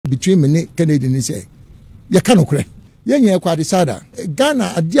between me Canadian is say ya kanokre yenye kwa decide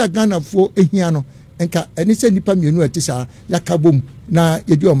Ghana adia Ghana for ehiano enka eni se nipa mienu atisa ya kabom na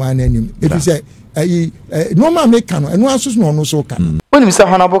yedi o man anim if you say normal make no eno aso no no so kan when you say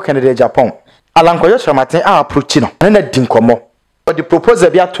honorable candidate Japan alankoyo chamaten a approach no na di nkomo or the proposal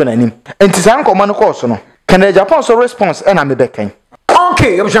bi ato na nim enti san nkomo no course no candidate Japan so response na me bekan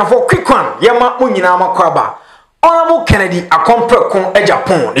okay you for quick one yema munyina makwaba honorable Kennedy Akuffo kon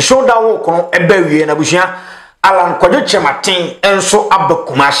Japan the showdown wo kon ebawie na bushia alankoyo chamaten enso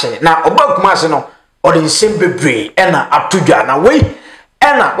abakumase na obakumase no or the same bebre na atudwa na we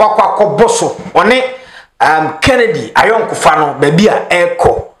na wakwa koboso one Kennedy ayonkufa no baby a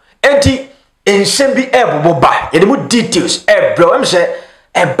eko enti ensem bi eboboba ye dem details bro em say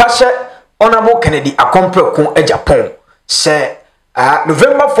base honorable Kennedy Akuffo kon Japan say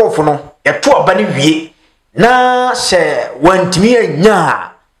November 4th no ye to aba ni wie na say wantimi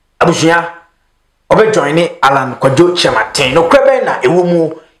anya abusua obe join ni Alan Kwadwo Chematen no krebe na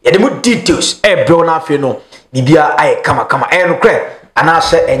ewomu ye dem details bro na afi no bibia ay kama no kre ana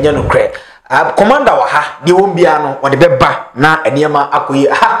se enye no kre commander wa ha de wombia no wo de beba na eniema akoyi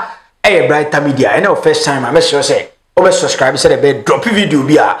ha brighter media ene first time I sure say o subscribe say be drop video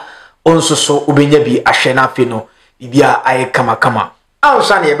bi a onso so obenya bi ahwe na afi no bibia ay kama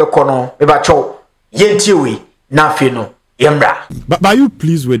ansa na ye be kono me ba chow yentie we na afi no yemra. But are you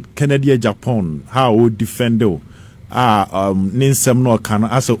pleased with Kennedy Japan how we defend ninsem no kan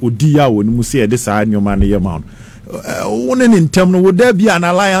asa odiya wo ni mu say de sa nyoma na yema one in term no would there be an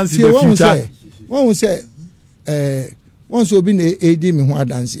alliance in the future? One will say once you be aiding me who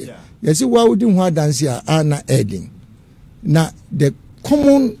dance here. Yes, why would you dance here are not aiding. Now the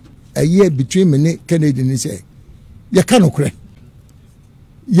common a year between me Canadian is say you cannot cry.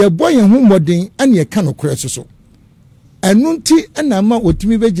 Your boy and whom wedding and you cannot cry so. And nunti and ama what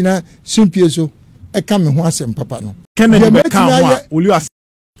me vegina simpieso a coming once and papa no. Kennedy will you ask?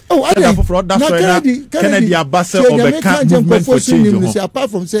 Oh, I Kennedy Abasa or the movement for change. Apart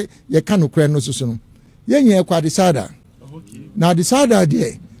from say you cannot cry no so. Yen kwa decide. Now decide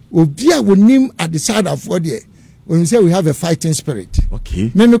there. Obia will name at decide for there. When we say we have a fighting spirit. Okay.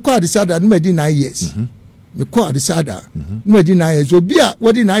 Me call decide no me 9 years. Me call decide no me 9 years. Obia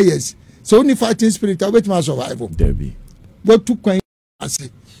what 9 years. So only fighting spirit I wait my survival. Debbie. But to coin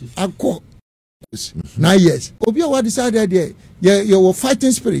I call 9 years. Obia what decide there. Your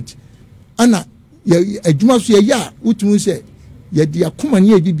fighting spirit. Anna, adwuma so ya utumu say ye dia kuma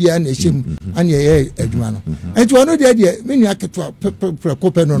ne bibia na ehyem ana ye adwuma no enti wono de me nua keto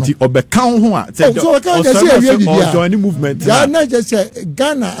prekope no ti obeka ho a say join movement ya na je say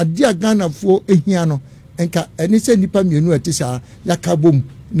Ghana adia Ghana fo ehia no enka eni say nipa mienu atisa yakabom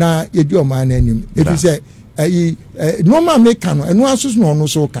na ye di o man anim ebi say normal make no eno aso no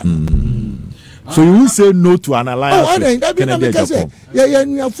so ka. So you will say no to an alliance? Oh, I Kennedy Japan. Yeah,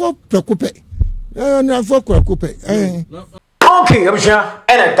 you have for preoccupy. You for preoccupy. Okay, I'm sure.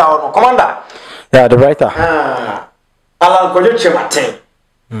 Any town, commander. Yeah, the writer. Alan Kwadwo Chematen.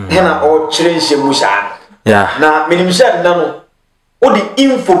 Hena o chirese musa. Yeah. Na minimisa nano. O di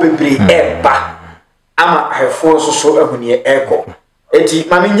info bebre eba. Ama ahefo so ehuni eko. Eti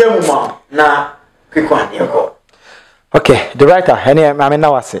mami nyamu ma na kwikwan eko. Okay, the writer, any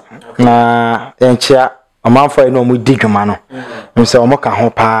mamma was it. Na enchia a month for no mu digumano. Mr. Omoka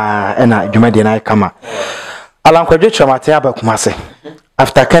Hopa and a Jumadian Kama. Alan Kwadwo Chematen Abakumase.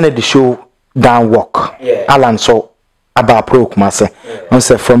 After Kennedy show down walk, Alan saw about pro Kumase.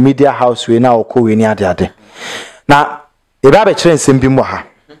 Mr. From Media House, we now call in Yadi. Now, if I be trained Simbimoha.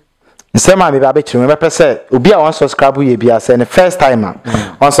 Some of my baby remember say, Ubi on subscribe ye be as the first timer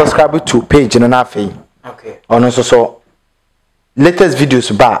on subscribe to page in an affair. Okay. On also so latest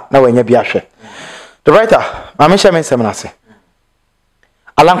videos ba na wenye biahwe the writer mamisha men seminase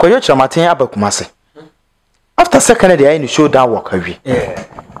Alan Kwadwo Chematen Abakumase after second day in show down work awi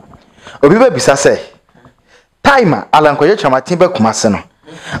obi ba bisa say timer Alan Kwadwo Chematen Abakumase no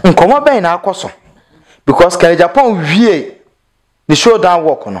nkomo ben na akoso because Kennedy Japan wie the show down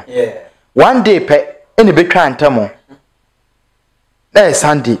work no one day pe any betwa antamo na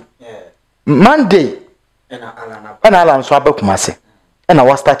Sunday Monday and Alan so Abakumase and I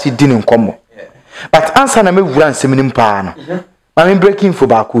was started dinning combo. But answer na me wura nsem nim pa no. Mami breaking for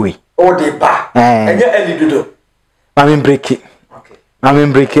back way. Oh de ba. Enye early dodo. Mami break it. Okay.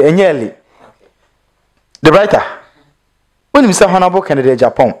 Mami break it enye early. Okay. The writer. When you say honorable candidate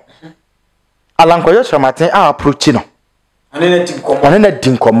Japan. Alan Kwadwo Chematen approach no. Anena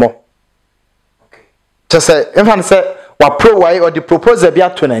din komo. Okay. Just say if say wa pro why or the proposal be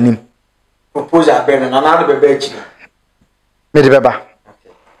ato na nim. Proposal be no na na be echi. Me de beba.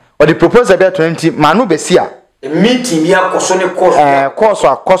 or the proposal be 20 manu besia meeting ya koso ne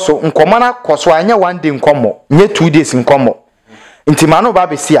koso nkomo na koso anya 1 day nkomo nye 2 days nkomo nti manu ba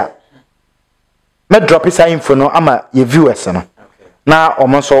besia me drop isa info no ama ye viewers no na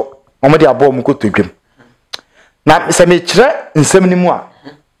omo so omo de abo mu kotodwem na se me kire nsem ni mu a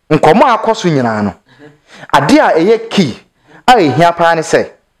nkomo akoso nyina no ade a eye key a ehia pa ne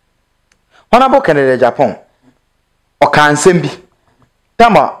se Honorable Canada Japan o kan nsem bi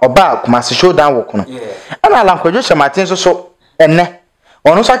tama oba kuma se show down work no ana alankwajo shamatin so enne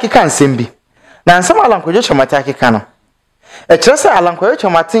ono so akeka nsem bi na nsem alankwajo shamatin akeka no e kire se alankwajo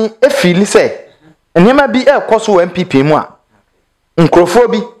shamatin e feel se enema bi e koso MPP mu a nkrofo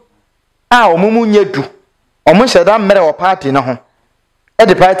bi a omumu nyedu omo hyeda mmere wo party na ho e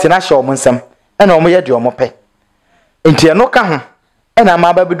de party na hye omo nsem e na omo ye de omo pe enti eno ka ho e na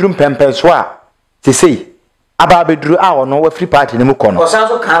ma ba bedrum pempen so a sesei aba bedru a ono wa free party ne mu kono o san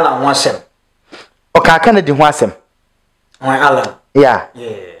so kan ala ho asem o ka Kennedy ho asem on ala yeah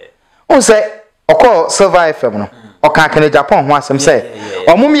o say okọ Silver FM no o ka Kennedy Japan ho asem say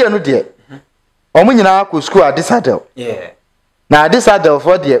omo mienu de omo nyina ko school at disadel na disadel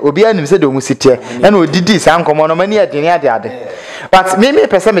for de obi anim say de omo sitie e na odidi san komo no mani adeni ade but me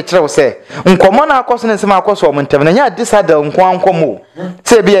pese me kire wo say nkomo na akoso ne nsem akoso omo ntem na nya disadel nkomo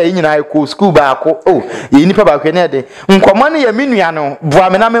say bia yi nyina ko school ba ko yi nipa ba ko ne de nkomo ne ya menua no boa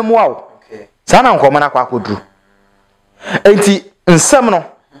me na memoa wo sana nkomo na kwa koduru enti nsem no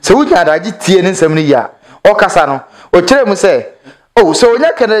se wunya daji tie ne nsem ne ya o kasa no o kire mu say so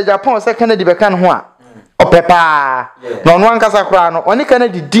onya Canada Japan say Kennedy be kan ho a opepa no no ankasa kra no oni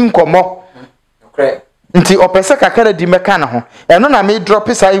Kennedy din komo nti opese ka Kennedy meka na ho eno na me drop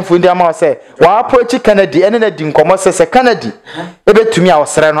isa info ndi ama say wa approach Kennedy ene na din komo se Kennedy ebetumi a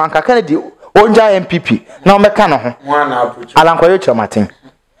osere no anka Kennedy onja MPP na o meka na ho alankwayo chamatin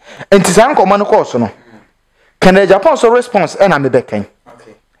nti san komo no course no Canada Japan so response ena me bekan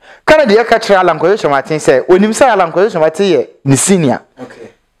Kennedy ya kachira alankwayo chamatin say onim say alankwayo chamatin ye ni senior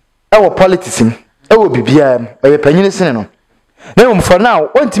ewo politics ewo bibia e panyine sene no na for now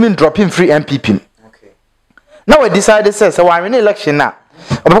ontimi dropping free MPP now we decided say we win election na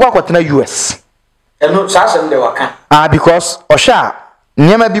obekwa kwotena US eno sasem de waka because osha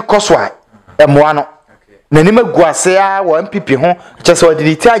nyema bi koswa emoa no na nima guase a wo MPP ho chese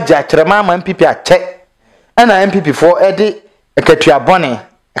odidi ti agya kirema ma MPP ache na MPP for ede akatua bone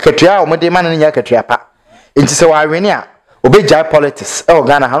akatua o mode ma na nya akatua pa enti se we win a obegya politics e o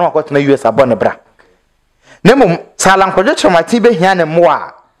Ghana ha no kwotena US abone bra nemu salankwajo chomati be hia ne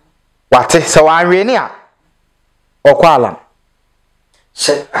moa wate se we win a okwala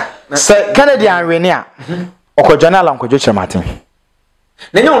se Canadian Renia okojana alankwajo chomati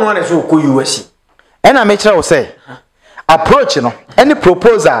na nya ono na so ko US ena me kire wo say approach no any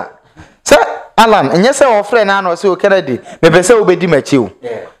proposal say Alan enye say ofre na no say o Kennedy me be say obedi machi o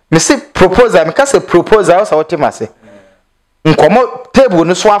me say proposal me ka say proposal so otemase nkomo table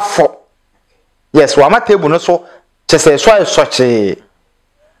no so afọ yes wa ma table no so chese so ayi soche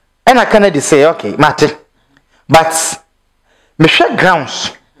ena Kennedy say okay mate but me hwe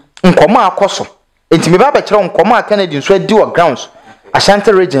grounds nkomo akoso enti me ba kire nkomo a Kennedy so adi wo grounds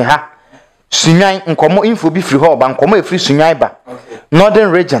Ashanti region ha Sunyan nkomo info bi free ho ba nkomo e free Sunyan ba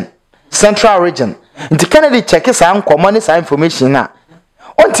Northern region Central region nti Kennedy check sa nkomo ne sa information na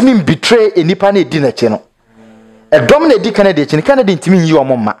ontimi betray enipa na edi na che no edom na edi Kennedy che Kennedy ntimi yi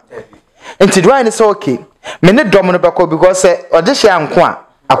omo ma nti do I say okay me ne dom no beko because ode hye anko a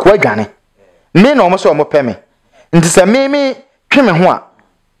akwa adwane me na omo so omo pe me nti se me twe me ho a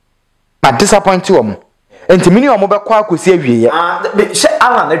ma disappoint omo enti mini omo beko akosi awie ya she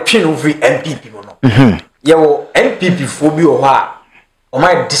ala na twe no free MPP mo no ye wo MPP fo bi o ho a o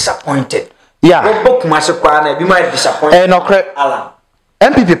my disappointed yeah wo bokuma se kwa na bi my disappointed no kre ala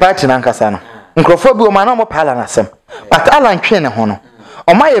MPP party na nkasa no nkrofo bi o ma na omo pala na sem but ala ntwe ne ho no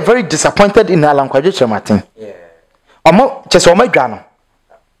o my very disappointed in alankwajo chamatin omo chese omo dwa no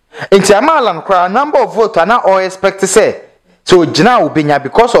enti ama alan kra number of vote na all expect say so gina obenya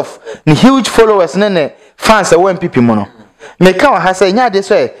because of the huge followers ne fans e MPP mo no me ka ha say nya de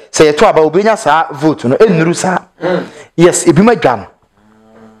so say ye to aba obenya sa vote no enuru sa yes ebi ma dwa no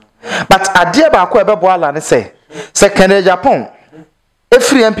but ade ba ko ebe bo ala ne say Canada Japan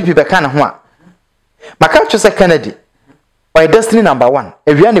every MPP be kan ho a maka cho say Kennedy or destiny number 1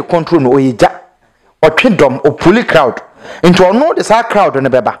 ewia ne control no oyeja o twedom o puli crowd into ono the sa crowd ne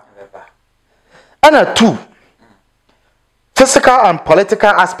beba and 2 physical and political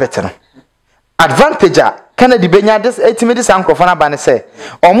aspect no advantage Kennedy benya this ultimate sanko for na ba ne say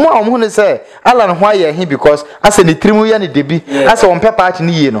omo ne say Alan ho aye he because ase ne trimu ya ne debi ase on pe party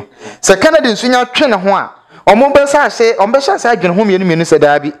ne yie no se Kennedy nso nya twe ne ho a omo be sa hye on be hye sa adwene ho mienu se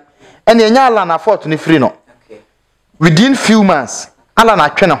da bi ene nya Alan afford ne free no within few months Alan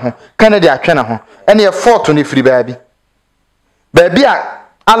atwe ne ho Kennedy atwe ne ho ene ye fort ne free baabi a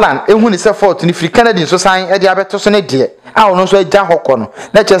Alan ehu ni se fort ni free Kennedy so san e dia beto so ne de a ono so agya hokọ no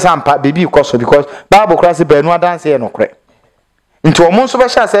na che sampa baby ikoso because Bible class be nu adanse e no kre nti omo so be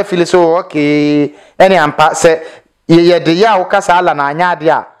sha se feel so okay any ampa se ye de ya wo kasa Alan anya ade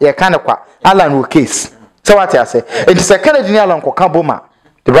a ye ka ne kwa Alan wo case so what ya say nti se Kennedy ni Alan ko ka boma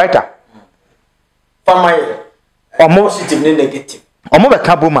the writer fama omo positive ne negative omo be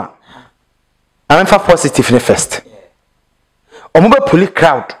ka boma am fa positive ne first omo pull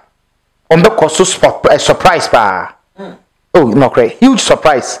crowd on the cost spot a surprise pa oh no great huge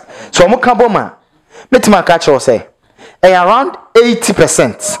surprise so omo ka boma metima catch or say around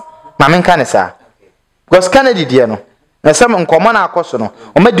 80% mamen kan say because Kennedy there no na some nkomo na akoso no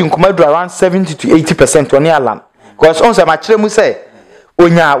omo di nkomo do around 70 to 80% on Alan because on say ma kire mu say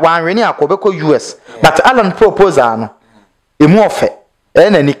onya wanwe ni akobeko US but Alan proposal no emu ofe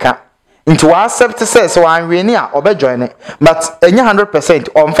na nika into wa accept say so anwe ni a obe join but enya 100%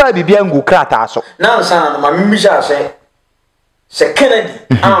 on fa bibia ngu krata so now sana ma mimija say Kennedy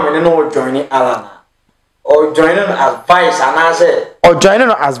anwe no join Alan or join as vice and say or join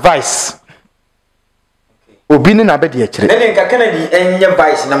as vice obi ni na be de akire then nka Kennedy enye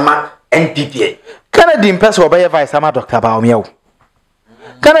vice na ma NPP Kennedy mpese obe vice ama Dr. Bawumia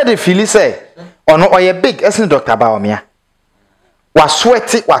Kennedy feel say ono oye big as Dr. Bawumia wa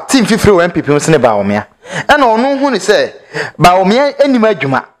sweat wa team fifiri wa MPP nsene Bawumia ena ono hu ni say Bawumia enima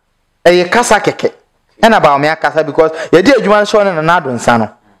adwuma eye kasa keke ena Bawumia kasa because ye di adwuma so ne na ado nsa no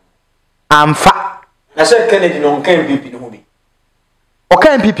amfa na say Kennedy no nka MPP no hu bi o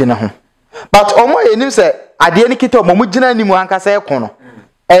ka MPP na ho but omo ye nim say ade ni kita omo gina ni mu ankasa ekon no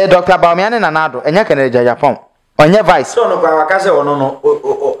Dr. Bawumia ne na ado enya Kennedy Japan onye vice so no kwa kasa ono no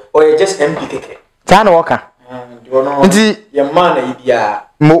o ye just MP keke ta na woka nti ye man na ibia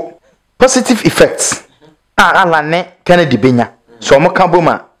mo positive effects Alan ne Kennedy benya so omo ka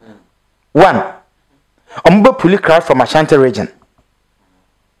boma one omo be pull crowd from Ashanti region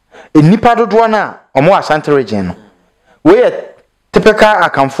enipa dodo na omo Ashanti region no we typical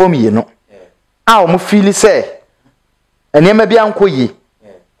akamfo mi no omo feel say enema bia nkoyi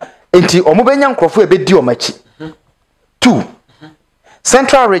enti omo benya nkrofo ebedi omachi 2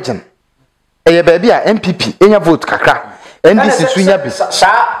 Central region eye baabi a MPP enya vote kakra NDC sunya bi sa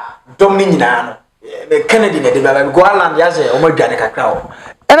domni nyina no Kennedy ne de baba go Alan ya say o madwane kakra o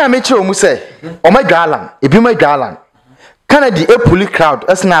ena me kire omu say o madwa Alan ebi madwa Alan Kennedy e pull crowd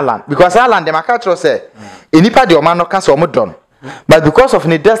asna Alan because Alan dem aka tro say enipa de o ma no ka say o modon but because of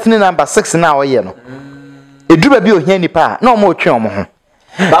the destiny number 6 na o ye no eduru bi o hia nipa na o ma otwe o mo ho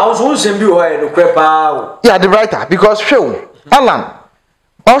ba o so nsem bi o ha no krepa o yeah the writer because show Alan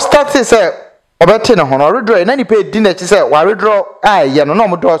all start say obete ne hono redro na nipa edi na chi say wa redro ye no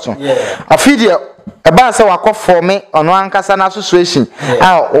mo do so afidi e ba say wakofo me ono ankasa na association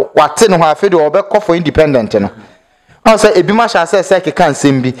wate ne ho afidi obekọ for independent no o say ebi ma sha say keka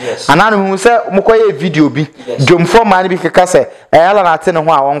nsem bi ananu hu say mokoye video bi jomfo man bi keka say Alan ate ne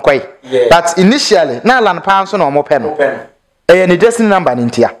ho a wonkoy but initially na Alan pa so na mo pe no ni destiny number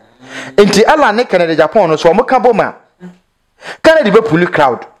ntia enti Alan ne Kennedy Japan no so mo ka boma Kennedy be pull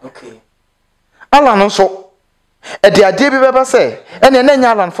crowd okay Alan no so e de ade bi beba say ene na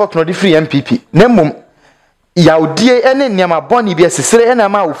nya Alan fort no di free MPP na mum yaudie ene niam boni bi asesere ene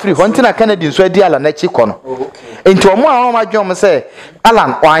ma wo free honti na Kennedy nso adi Alan na chi ko no enti omo a o ma dwom say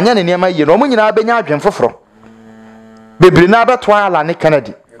Alan o anya ne niam yi no omo nyina benya adwen foforo bebiri na abeto Alan ne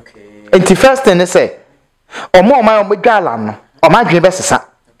Kennedy enti first thing say omo ma o dwa Alan no o ma adwen be sesa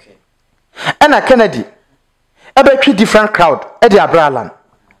ena Kennedy ebe twi different crowd e de abra Alan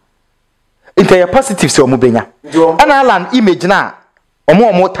inte ya positive se omo benya ana Alan image na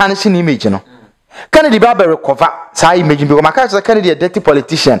omo tarnish image no Kennedy ba be recover sa image bi o maka say Kennedy a dirty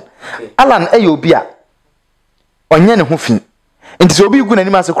politician Alan e obi a onye ne ho fin nti se obi gu na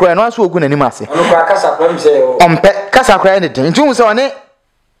nimase kro no aso ogu na nimase ono kwa kasa kwa mi say ompe kasa kro ne den nti hu se one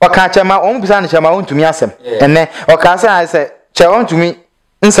o ka chema o mbisa ne chema o ntumi asem enne o ka say che o ntumi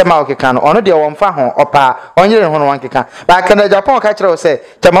nsema okeka no ono de wonfa ho opa onyere ho no wankeka ba Kennedy Japan ka kire o say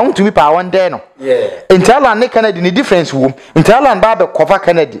chema ntumi pa won den no nti Alan ne Kennedy ni difference wo nti Alan ba be cover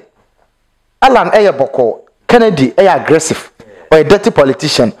Kennedy Alan eye boko Kennedy eye aggressive or a dirty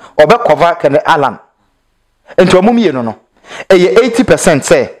politician or be cover Kennedy Alan nti omum ye no eye 80%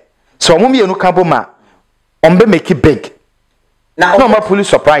 say so omum ye no ka boma ombe make it big na no ma police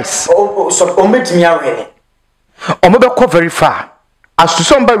surprise ombe timi awene ombe be very far as to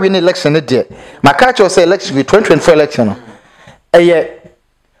somebody win election there my catch say election with 2024 election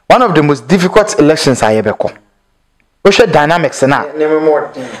one of the most difficult elections I ever come. We should dynamics na.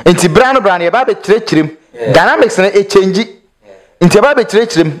 Inti brand ye ba be kirekirim. Dynamics na e change. Inti ba be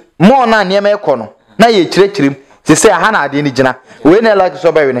kirekirim more na niam e kɔ no. Na ye kirekirim. Se say ha na ade ni gina. We na like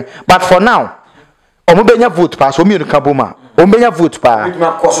so ba we ne. But for now, omo benya vote pass omo yenu ka boma. Omo benya vote pa.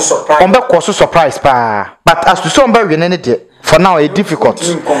 Omo be surprise pa. But as to somebody we ne de for now e difficult.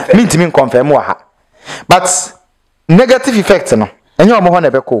 Me ntimi confirm wa ha. But negative effect no. Enyo omo ho na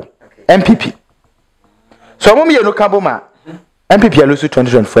be ko MPP so omo me no kaboma MPP lose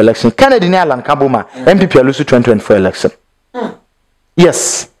 2024 election Kennedy ni Alan kaboma MPP lose 2024 election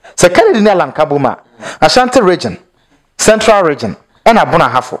yes so Kennedy ni Alan kaboma Ashanti region Central region and Abuna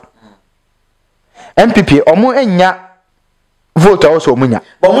Hafo MPP omo enya vote also omunya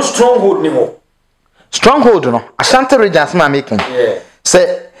but omo stronghold ni mo stronghold no Ashanti region as ma making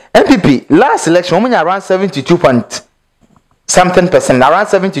say MPP last election omunya around 72 something percent around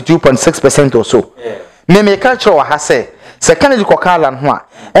 72.6% or so. Me me culture wa ha say Kennedy Kokalan ho a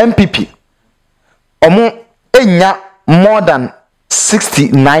MPP omo enya more than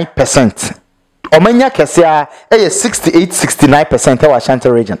 69%. Omanya kese a 68-69% wa Ashanti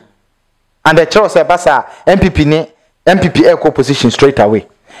region. And the choice say basa MPP equal position straight away.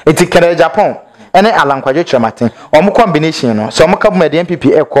 Iti Kennedy Japan ene Alankwajo Chamatin omo combination no so omo kabuma the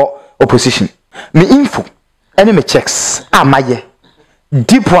MPP equal opposition. Me info any me checks amaye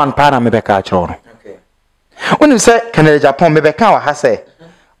deep one pa na me be ka choro okay when you say Kennedy Japan me be ka wa ha say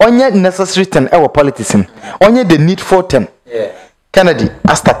onye necessary thing e politics onye the needful thing Kennedy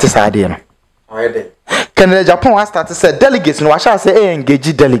I start say ade no already Kennedy Japan I start say delegates no wa sha say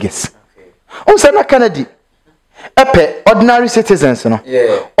engage delegates okay say na Kennedy epe ordinary citizens no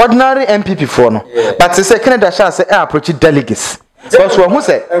ordinary MPP for no but say Kennedy sha say approach delegates because who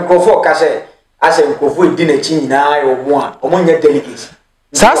say nkofo ka say ase nkofo di na chi nyina omo nya delegates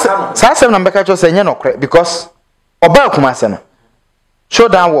sasa na mbeka cho say nya no kre because oba kumase no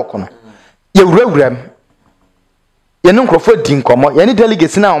showdown work no ye wurawuram ye no nkofo di nkomo ye ni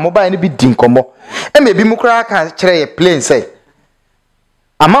delegates na omo ba ye ni bi di nkomo e me bi mukra ka kire ye plain say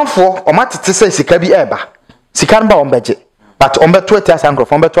amanfo o matete say sika bi eba sika nba ombeje but ombeto etiasa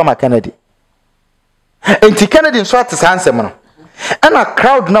nkofo ombeto ma Kennedy enti Kennedy so atesa no ana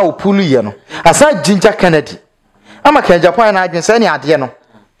crowd na opulu ye no asa ginger Kennedy ama Kennedy Japan na adwen say ne ade no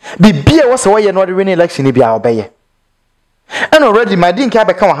bibie wo se wo ye no de win election bia obeye and already my din ka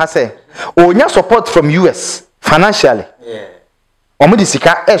be kan ha say onya support from US financially omo di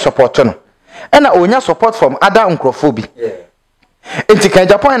sika support no and onya support from other nkrophobia enti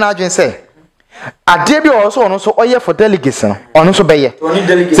Kennedy Japan na adwen say ade bi also ono so oye for delegates no ono so beye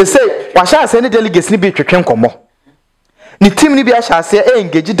say wa sha say ne delegates ni bi twetwe nkomo ni team ni bi a sha say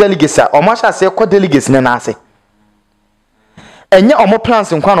engage delegates a omo sha say ko delegates ne na ase enye omo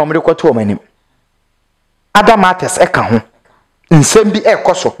plans nkwa na omo de kwato omanim other matters eka ho nsem bi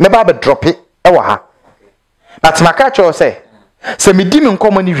ekoso me ba be drop e wa ha but maka cho say me di me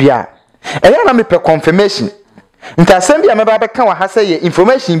nkomo ni wi a eya na me pe confirmation nta asem bi a me ba be ka wa ha say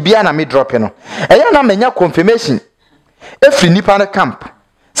information bia na me drop no eya na menya confirmation efri nipa na camp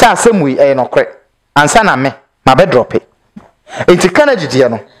say asem wi no kre ansa na me ma be drop e enti Kennedy dia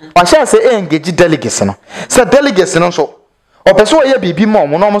no wa sha say engage delegates no say delegates no so opeso ye bibi mo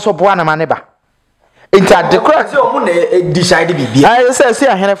no mo so boa na ma ne ba enti adekora say omo na decide bibi I say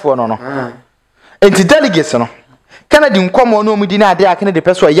ahenefo no enti delegates no Kennedy nkomo no mu di na ade akene de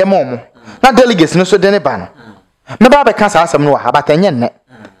peso ye mo na delegates no so de ne ba no me ba be kan sa asem no ha batanye nne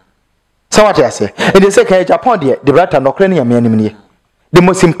so what I say e dey say Kennedy Japan de the brighter no kra ne ya me anim ne the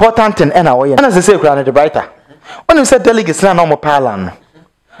most important thing na wo ye na say kra na the brighter when you say delegates na no mo parliament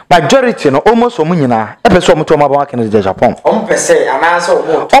majority no almost omo nyina e pese omo to omo ba Kennedy Japan omo pese ana so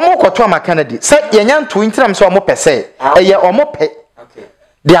omo koto ma Kennedy say yenya nto intiram say omo pese ye omo pe okay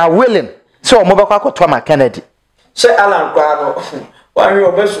they are willing so omo ba koto ma Kennedy say Alan kwa no wari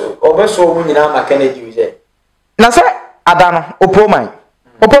obeso omo nyina ma Kennedy we say na say adano opoman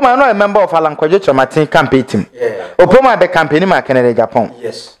no a member of Alan Kwajo Chamatin campaign team opoman be campaign ma Kennedy Japan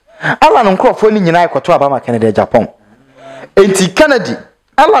yes Alan nkrofo ni nyina koto aba ma Kennedy Japan enti Kennedy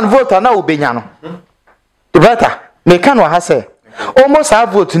Alan vote na obenya no better me kan wa ha say almost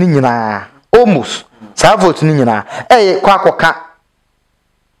have vote ni nyina almost have vote ni nyina kwa akoka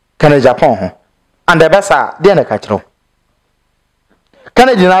Kennedy Japan ho and the best dey na ka kiro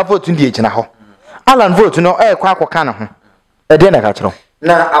Kennedy na vote ndi ejina ho Alan vote no kwa akoka na ho dey na ka kiro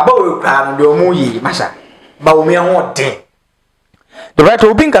na abawo kwa no de omu yi masha Bawumia ho den. The right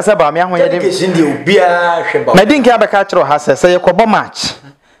obi nkasa Bawumia ho yede. Delegation de obi a hwe Bawumia. Na di nka abeka kire ha se yekobo match.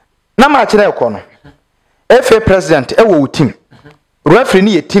 Na match na ekọ no. FA president e wo team. Referee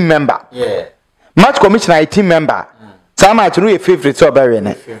ni ye team member. Yeah. Match commissioner a team member. Some match no ye favorite so ba we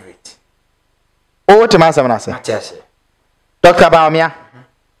ne. Favorite. O te ma na se. Matiase. Dr. Bawumia.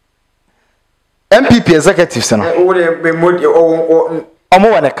 MPP executives no. O de be modi Omo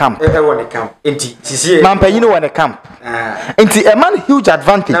won camp. Won the camp. Enti sisi Man panyin won camp. Enti a man huge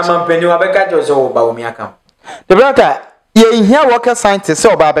advantage. Na man panyin abeka jo so Bawumia camp. The brother ye here worker scientist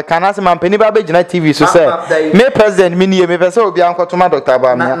so ba be kana se man panyin ba be gina TV so say me president me nie me pese obi ankotoma Dr.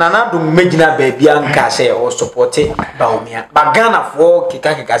 Bawumia. Na do megina ba bia nka say o support Bawumia. Ba Ghana for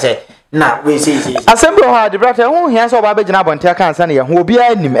kika say na we say assembly ho the brother who here so ba be gina bonte kan sa na ye ho obi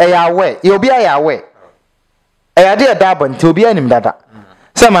anim e ya we ye obi ya we e ya de da bonte obi anim dada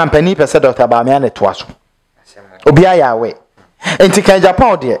se man panyin pese Dr. Bawumia na to aso obi ya we enti kan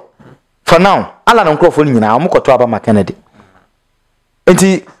Japan de for now ala no nkrofo ni nyina amukoto aba Kennedy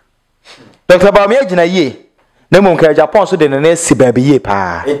enti Dr. Bawumia gina yie na mo kan Japan so de na si ba bi yie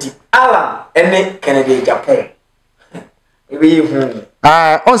pa enti ala ene Kennedy Japan ebi hu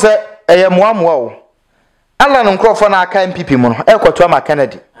on say eye moamoa o ala no nkrofo na aka MPP mu no ekoto ama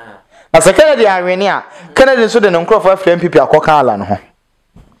Kennedy na se Kennedy anwene a Kennedy so de no nkrofo afre MPP akoka ala no ho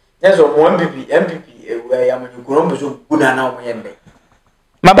yeso mo MPP ya manyu gurombo so guna na o yende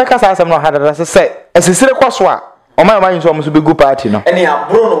mabeka sa asem no hadada se esisire kwaso a o ma yin so mo so be gu party no ene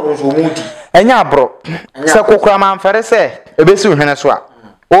abro no mo so mudi enya abro se kokura man fere se ebesi hwene so a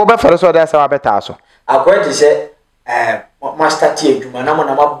o be fere so da se wa beta so akwaji se master tie adwuma na mo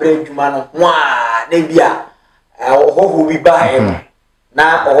na mabre adwuma no wa na bia ohoho bi ba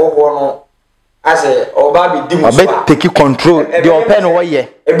na ohoho no ase oba bi dimu so oba take control the open wo ye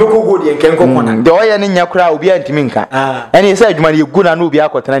ebekogo de nkenko kona de oye ne nya kura obi antimi nka ene se adwuma ne gu na no obi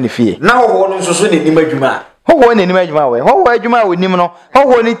akotena ne fie na ohoho no nso so ne nim adwuma hoho ne nim adwuma we hoho adwuma we nim no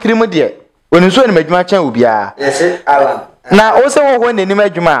hoho ne tirim de oni so ne adwuma chan obi a yes Alan na o se hoho ne nim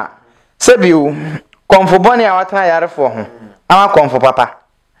adwuma se biu konfo bone a wata yarefo ho ama konfo papa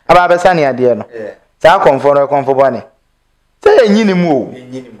aba besa ne ade no sa konfo no konfo bone se enyini mu o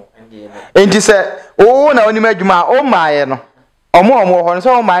enti se o na onim adwuma o maaye no omo ho no se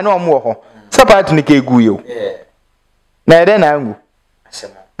o maaye no omo ho se part ne ke gu yo na ede na ngu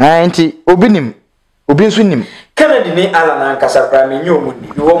enti obi nim obi nso nim Kennedy ni ala na nkasa pra me nyo mu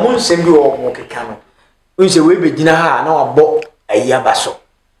ni wo mu nsem bi wo mu keka no unse we be gina ha na wabo ayi abaso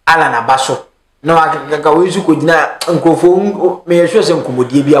ala na baso na wa we zu ko gina nkofo me yehwe se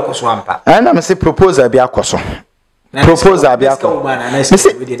nkomodie bi akoso ampa na me se proposal bi akoso proposal bi akoso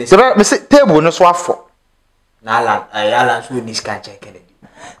me se table no so afọ na ala so ni sika chen Kennedy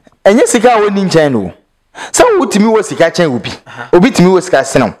enye sika wo ni nchen no se wo timi wo sika chen obi timi wo sika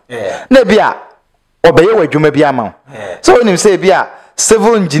senom na bia obeye wadwuma bi ama so onim say bia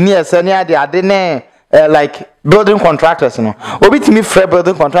civil engineers ani ade ne like building contractors no obi timi free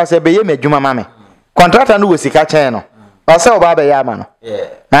building contractors beye madwuma ma me contractor no wo sika chen no o se oba be ya ama no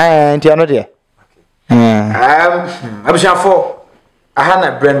enti ano de abishafo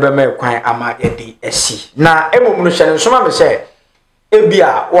ahana brand be me kwan ama yedi esi na emom no hye nsoma me se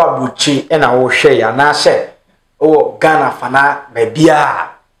ebia wo abuchi na wo hwe ya na se wo Ghana fana ba bia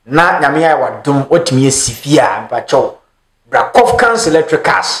na nyame ya wadum otimi esifia mpacho Brakoff Council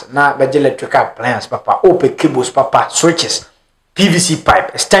Electricals na beje electrical appliance papa open cables papa switches PVC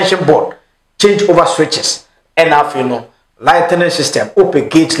pipe extension board change over switches and after no lighting system open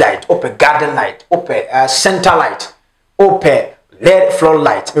gate light open garden light open center light open LED floor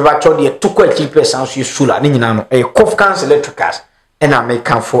light me ba cho de tukwa chipe sans you solar ni nyina no Brakoff Council Electricals and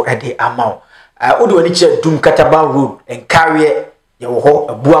American for a day amount odo ani che dum Kataban road and carrier ye wo ho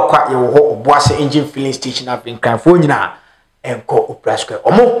abuakwa ye wo ho obuase engine filling station African for nyina enko oprasko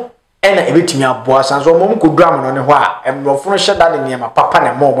omo ena ebetimi aboa sanso omo ko drum no ne ho a emrofo no hyeda ne niam papa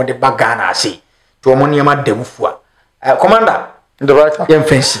ne mo de baga na ase to omo niam adamfua commander the right yem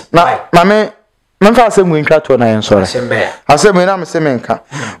fancy na me fa asemu ntwa to na yen sore asemu na me se me nka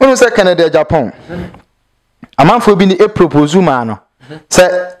wonu se Canada Japan amanfo bi ni e propose ma no se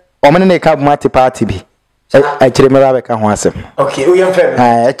omo ne ka bumati party bi achire me ba be ka ho asem okay o yem fem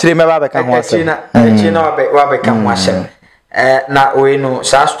achire me ba be ka ho asem achire na wa be ka ho asem na we no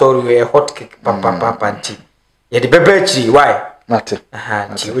sa story we hot cake papa nti ye de bebe achiri why nati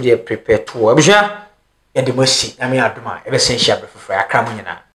nti we dey prepare to abusha ye de mosi na me aduma e be sen hia be fofo akra mo nyina